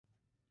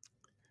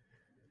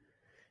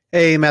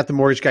Hey, Matt, the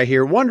mortgage guy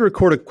here. Wanted to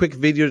record a quick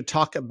video to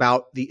talk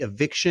about the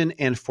eviction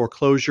and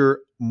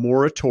foreclosure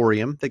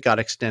moratorium that got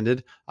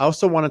extended. I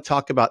also want to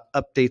talk about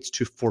updates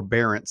to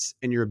forbearance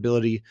and your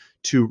ability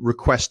to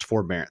request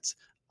forbearance.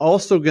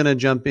 Also going to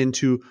jump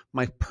into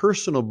my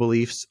personal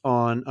beliefs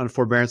on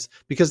forbearance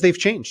because they've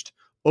changed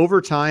over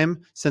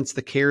time since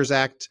the CARES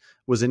Act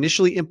was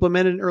initially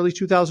implemented in early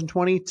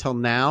 2020 till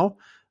now.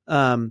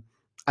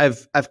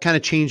 I've kind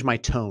of changed my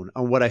tone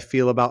on what I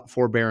feel about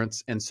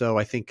forbearance. And so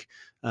I think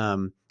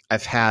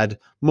I've had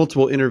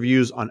multiple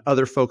interviews on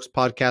other folks'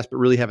 podcasts, but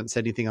really haven't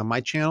said anything on my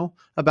channel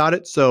about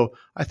it. So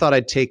I thought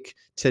I'd take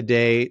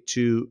today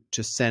to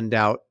send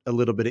out a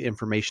little bit of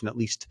information, at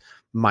least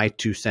my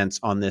 2 cents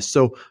on this.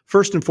 So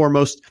first and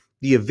foremost,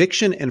 the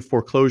eviction and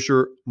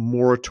foreclosure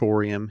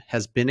moratorium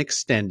has been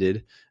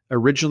extended.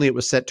 Originally, it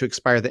was set to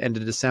expire the end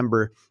of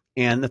December,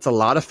 and that's a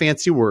lot of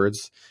fancy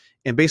words.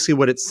 And basically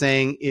what it's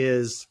saying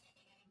is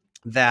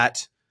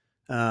that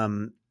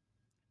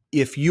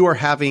if you are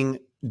having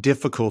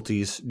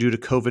difficulties due to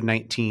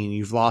COVID-19,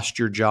 you've lost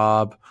your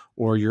job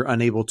or you're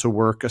unable to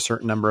work a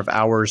certain number of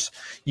hours,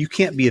 you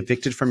can't be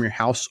evicted from your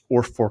house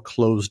or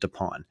foreclosed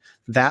upon.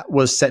 That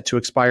was set to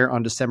expire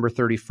on December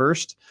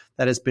 31st.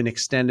 That has been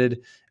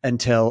extended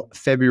until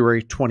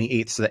February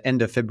 28th, so the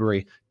end of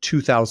February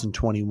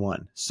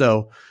 2021.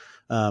 So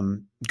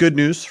good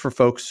news for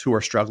folks who are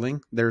struggling.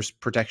 There's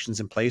protections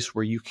in place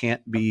where you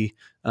can't be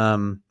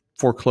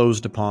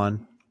foreclosed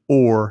upon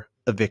or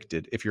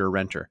evicted if you're a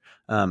renter.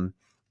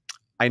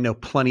 I know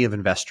plenty of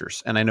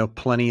investors and I know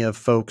plenty of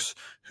folks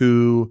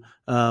who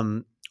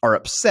are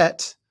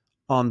upset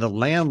on the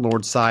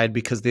landlord side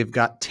because they've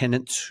got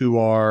tenants who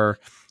are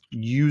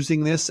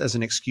using this as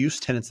an excuse,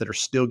 tenants that are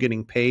still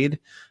getting paid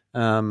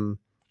and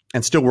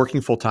still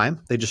working full time.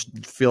 They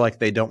just feel like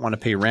they don't want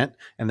to pay rent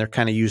and they're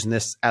kind of using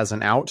this as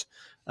an out.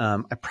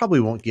 I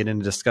probably won't get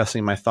into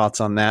discussing my thoughts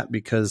on that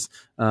because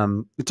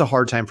it's a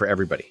hard time for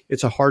everybody.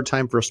 It's a hard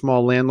time for a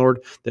small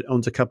landlord that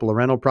owns a couple of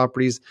rental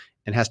properties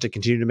and has to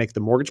continue to make the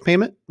mortgage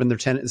payment when their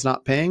tenant is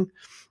not paying.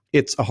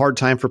 It's a hard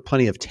time for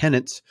plenty of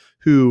tenants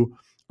who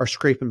are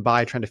scraping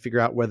by trying to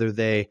figure out whether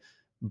they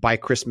buy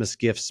Christmas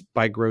gifts,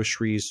 buy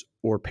groceries,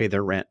 or pay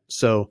their rent.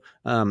 So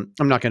I'm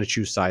not going to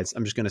choose sides.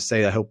 I'm just going to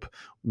say I hope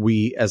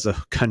we as a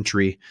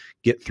country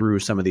get through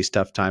some of these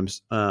tough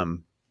times.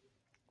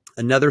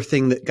 Another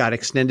thing that got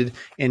extended,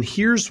 and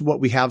here's what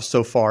we have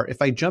so far.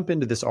 If I jump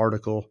into this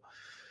article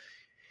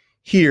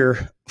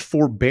here,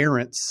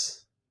 forbearance,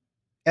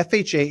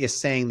 FHA is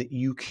saying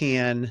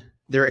that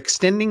they're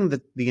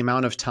extending the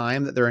amount of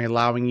time that they're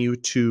allowing you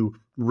to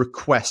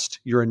request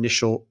your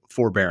initial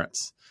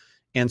forbearance.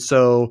 And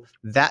so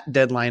that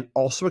deadline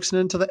also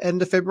extended to the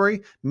end of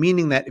February,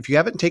 meaning that if you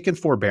haven't taken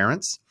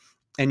forbearance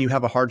and you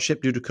have a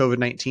hardship due to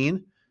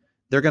COVID-19,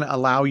 they're going to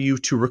allow you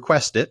to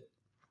request it.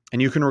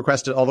 And you can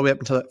request it all the way up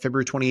until that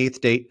February 28th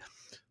date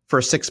for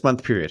a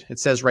 6-month period. It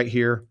says right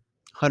here,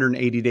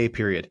 180-day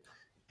period.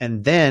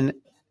 And then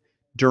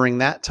during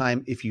that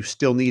time, if you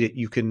still need it,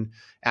 you can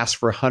ask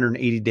for a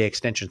 180-day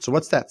extension. So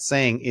what's that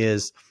saying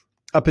is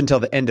up until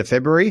the end of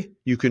February,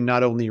 you can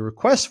not only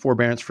request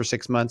forbearance for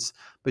 6 months,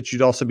 but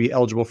you'd also be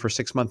eligible for a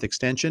 6-month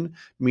extension,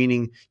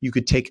 meaning you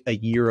could take a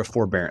year of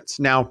forbearance.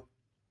 Now,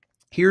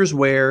 here's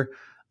where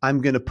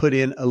I'm going to put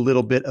in a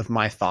little bit of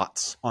my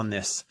thoughts on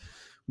this.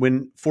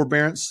 When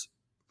forbearance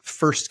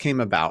first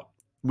came about,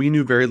 we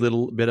knew very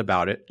little bit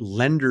about it.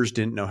 Lenders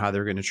didn't know how they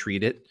were going to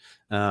treat it.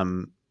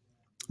 The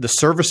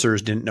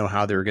servicers didn't know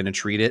how they were going to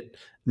treat it.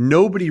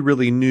 Nobody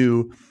really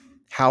knew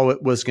how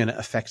it was going to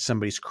affect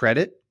somebody's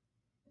credit.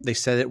 They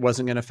said it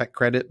wasn't going to affect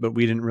credit, but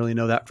we didn't really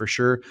know that for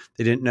sure.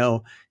 They didn't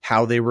know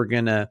how they were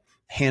going to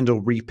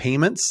handle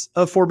repayments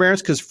of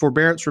forbearance, because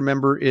forbearance,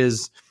 remember,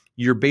 is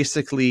you're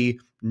basically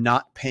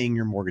not paying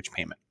your mortgage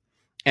payment.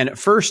 And at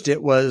first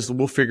it was,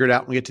 we'll figure it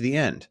out when we get to the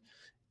end.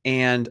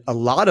 And a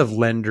lot of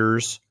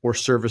lenders or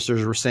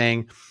servicers were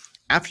saying,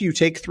 after you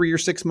take 3 or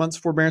 6 months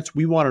forbearance,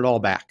 we want it all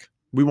back.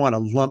 We want a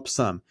lump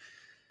sum.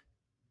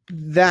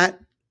 That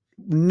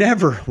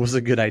never was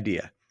a good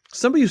idea.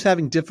 Somebody who's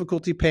having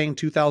difficulty paying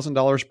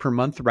 $2,000 per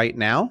month right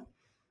now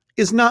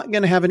is not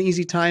going to have an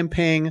easy time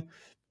paying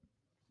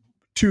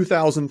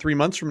 $2,000 3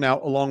 months from now,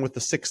 along with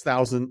the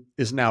 $6,000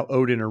 is now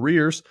owed in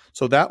arrears.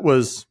 So that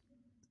was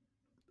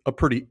a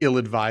pretty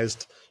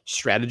ill-advised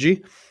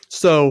strategy.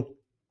 So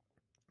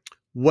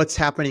what's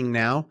happening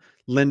now?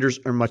 Lenders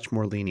are much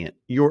more lenient.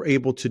 You're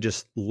able to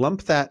just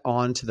lump that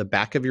onto the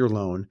back of your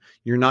loan.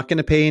 You're not going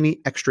to pay any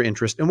extra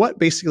interest. And what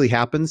basically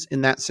happens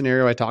in that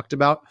scenario I talked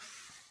about,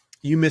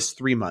 you miss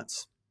 3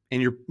 months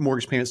and your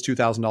mortgage payment's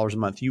 $2,000 a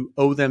month. You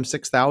owe them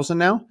 $6,000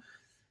 now.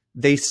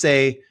 They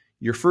say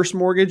your first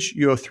mortgage,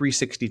 you owe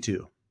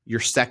 $362.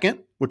 Your second,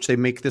 which they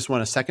make this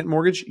one a second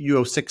mortgage, you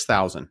owe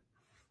 $6,000.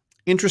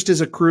 Interest is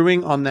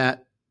accruing on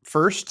that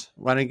first.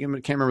 I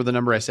can't remember the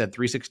number I said,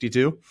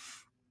 362.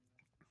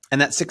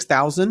 And that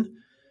 $6,000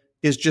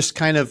 is just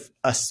kind of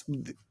a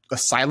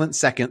silent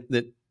second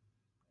that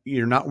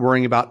you're not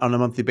worrying about on a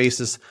monthly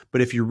basis.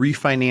 But if you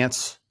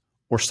refinance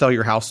or sell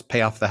your house,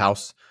 pay off the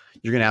house,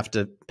 you're going to have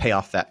to pay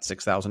off that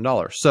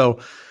 $6,000. So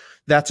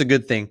that's a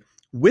good thing.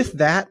 With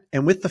that,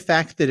 and with the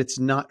fact that it's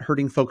not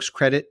hurting folks'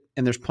 credit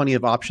and there's plenty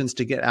of options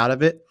to get out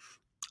of it,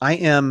 I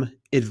am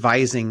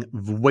advising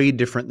way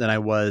different than I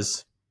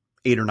was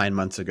 8 or 9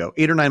 months ago.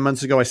 8 or 9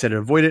 months ago, I said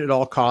avoid it at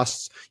all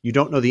costs. You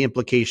don't know the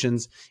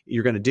implications.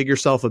 You're going to dig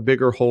yourself a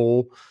bigger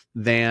hole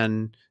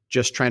than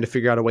just trying to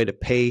figure out a way to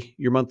pay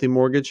your monthly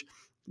mortgage.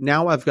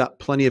 Now I've got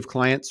plenty of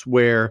clients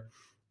where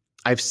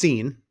I've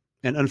seen,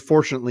 and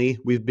unfortunately,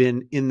 we've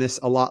been in this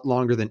a lot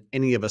longer than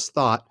any of us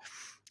thought,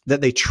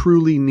 that they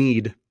truly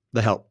need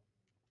the help.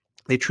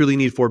 They truly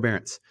need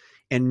forbearance.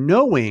 And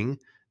knowing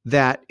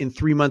that in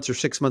 3 months or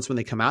 6 months when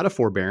they come out of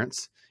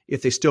forbearance,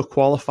 if they still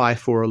qualify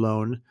for a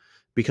loan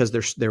because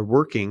they're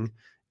working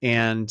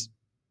and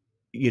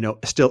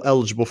still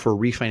eligible for a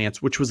refinance,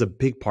 which was a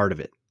big part of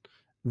it,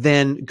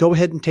 then go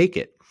ahead and take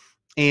it.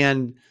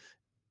 And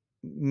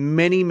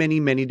many, many,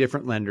 many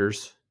different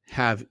lenders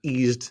have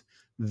eased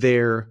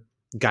their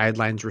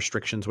guidelines,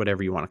 restrictions,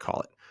 whatever you want to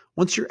call it.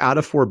 Once you're out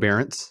of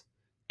forbearance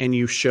and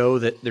you show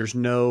that there's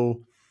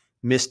no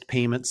missed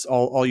payments,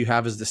 all you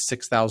have is the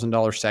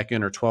 $6,000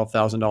 second or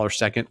 $12,000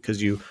 second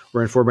because you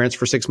were in forbearance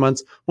for 6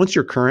 months. Once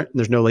you're current and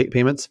there's no late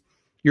payments,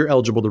 you're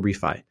eligible to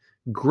refi.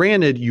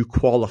 Granted, you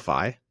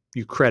qualify,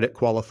 you credit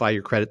qualify,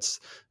 your credit's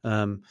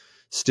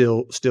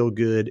still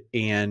good,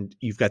 and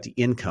you've got the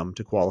income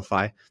to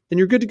qualify, then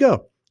you're good to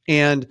go.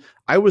 And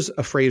I was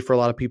afraid for a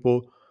lot of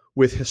people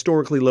with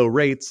historically low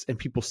rates and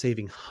people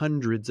saving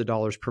hundreds of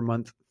dollars per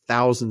month,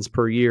 thousands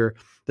per year,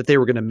 that they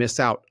were going to miss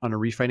out on a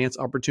refinance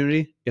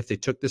opportunity if they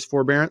took this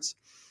forbearance.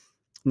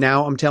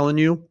 Now I'm telling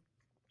you,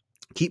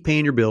 keep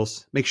paying your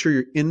bills. Make sure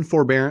you're in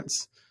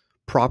forbearance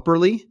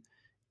properly.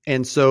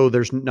 And so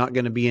there's not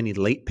going to be any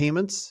late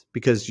payments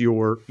because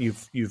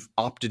you've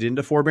opted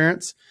into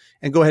forbearance,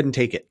 and go ahead and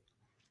take it.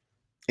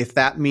 If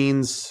that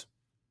means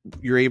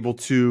you're able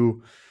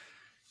to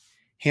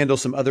handle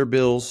some other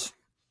bills,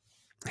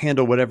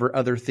 handle whatever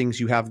other things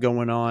you have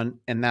going on,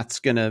 and that's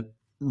going to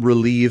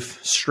relieve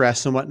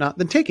stress and whatnot,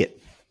 then take it.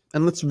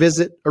 And let's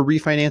visit a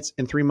refinance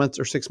in 3 months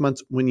or 6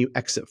 months when you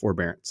exit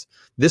forbearance.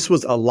 This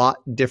was a lot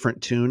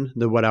different tune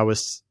than what I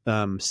was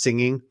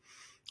singing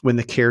when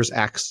the CARES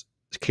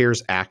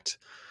Act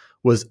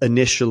was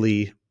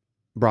initially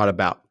brought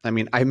about. I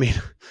mean, I made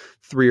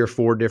 3 or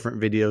 4 different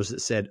videos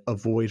that said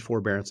avoid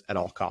forbearance at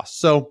all costs.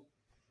 So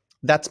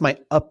that's my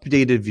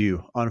updated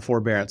view on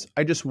forbearance.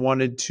 I just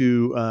wanted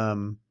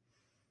to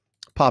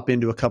pop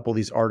into a couple of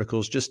these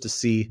articles just to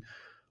see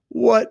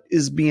what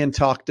is being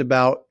talked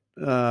about.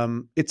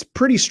 It's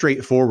pretty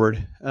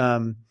straightforward.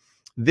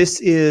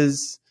 This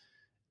is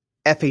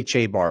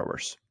FHA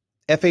borrowers.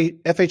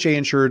 FHA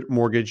insured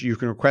mortgage, you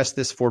can request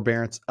this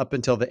forbearance up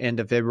until the end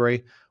of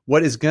February.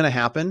 What is going to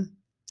happen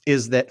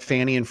is that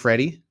Fannie and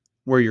Freddie,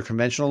 where your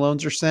conventional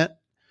loans are sent,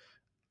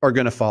 are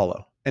going to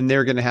follow, and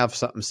they're going to have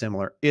something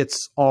similar.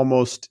 It's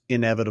almost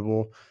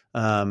inevitable.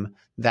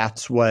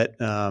 That's what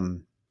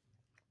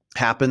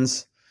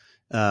happens.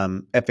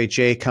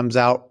 FHA comes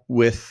out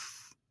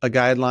with a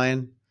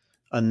guideline,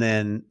 and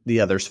then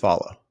the others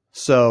follow.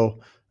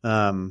 So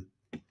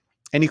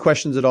any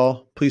questions at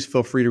all, please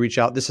feel free to reach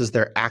out. This is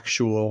their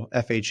actual,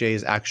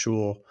 FHA's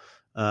actual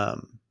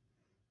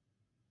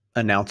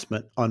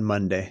announcement on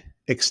Monday.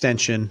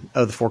 Extension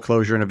of the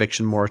foreclosure and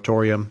eviction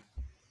moratorium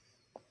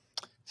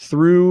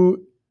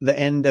through the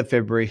end of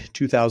February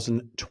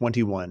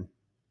 2021,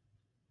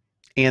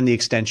 and the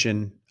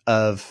extension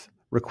of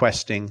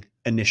requesting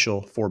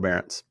initial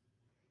forbearance.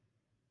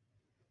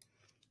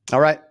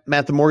 All right,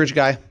 Matt, the mortgage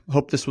guy.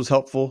 Hope this was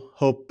helpful.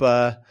 Hope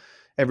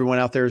everyone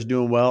out there is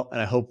doing well,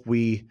 and I hope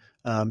we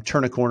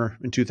turn a corner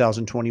in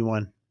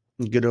 2021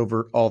 and get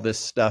over all this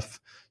stuff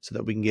so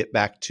that we can get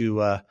back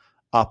to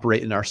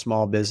operating our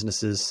small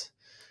businesses,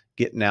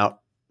 getting out,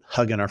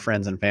 hugging our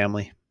friends and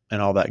family,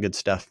 and all that good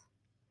stuff.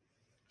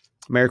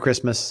 Merry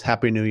Christmas.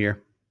 Happy New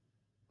Year.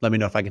 Let me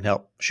know if I can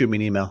help. Shoot me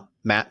an email,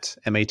 Matt,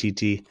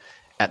 M-A-T-T,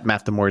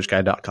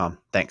 @mattthemortgageguy.com.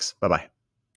 Thanks. Bye-bye.